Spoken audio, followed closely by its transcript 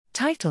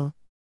Title: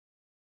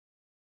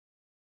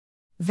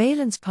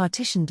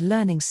 Valence-partitioned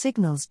learning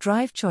signals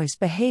drive choice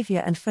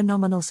behavior and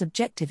phenomenal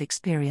subjective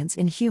experience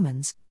in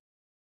humans.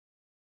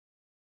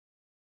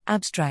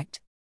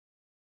 Abstract: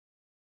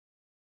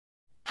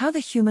 How the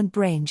human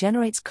brain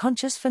generates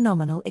conscious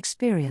phenomenal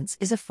experience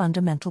is a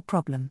fundamental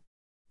problem.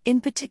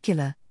 In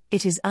particular,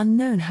 it is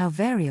unknown how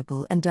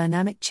variable and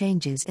dynamic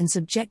changes in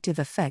subjective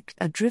affect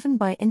are driven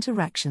by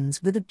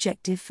interactions with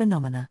objective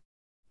phenomena.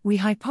 We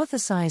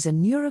hypothesize a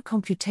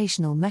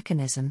neurocomputational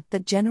mechanism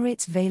that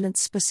generates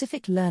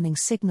valence-specific learning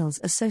signals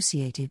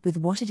associated with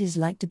what it is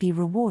like to be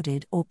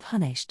rewarded or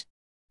punished.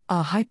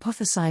 Our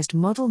hypothesized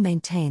model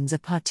maintains a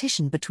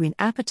partition between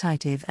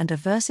appetitive and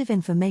aversive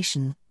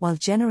information while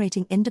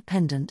generating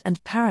independent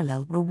and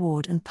parallel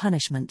reward and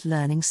punishment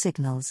learning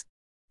signals.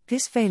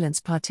 This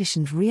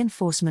valence-partitioned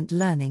reinforcement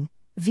learning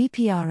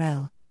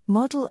 (VPRL)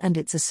 model and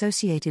its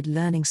associated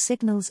learning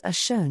signals are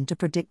shown to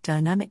predict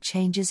dynamic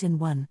changes in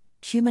 1.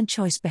 Human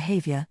choice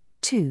behavior,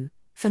 2.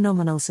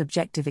 Phenomenal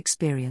subjective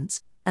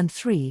experience, and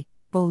 3.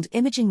 Bold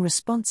imaging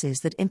responses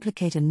that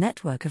implicate a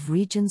network of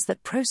regions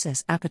that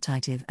process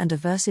appetitive and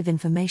aversive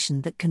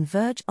information that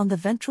converge on the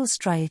ventral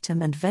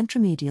striatum and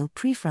ventromedial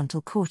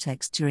prefrontal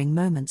cortex during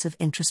moments of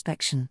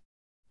introspection.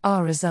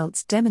 Our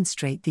results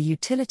demonstrate the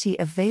utility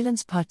of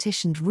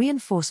valence-partitioned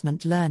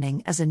reinforcement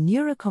learning as a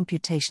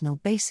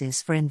neurocomputational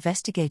basis for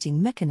investigating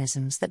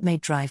mechanisms that may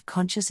drive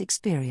conscious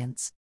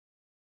experience.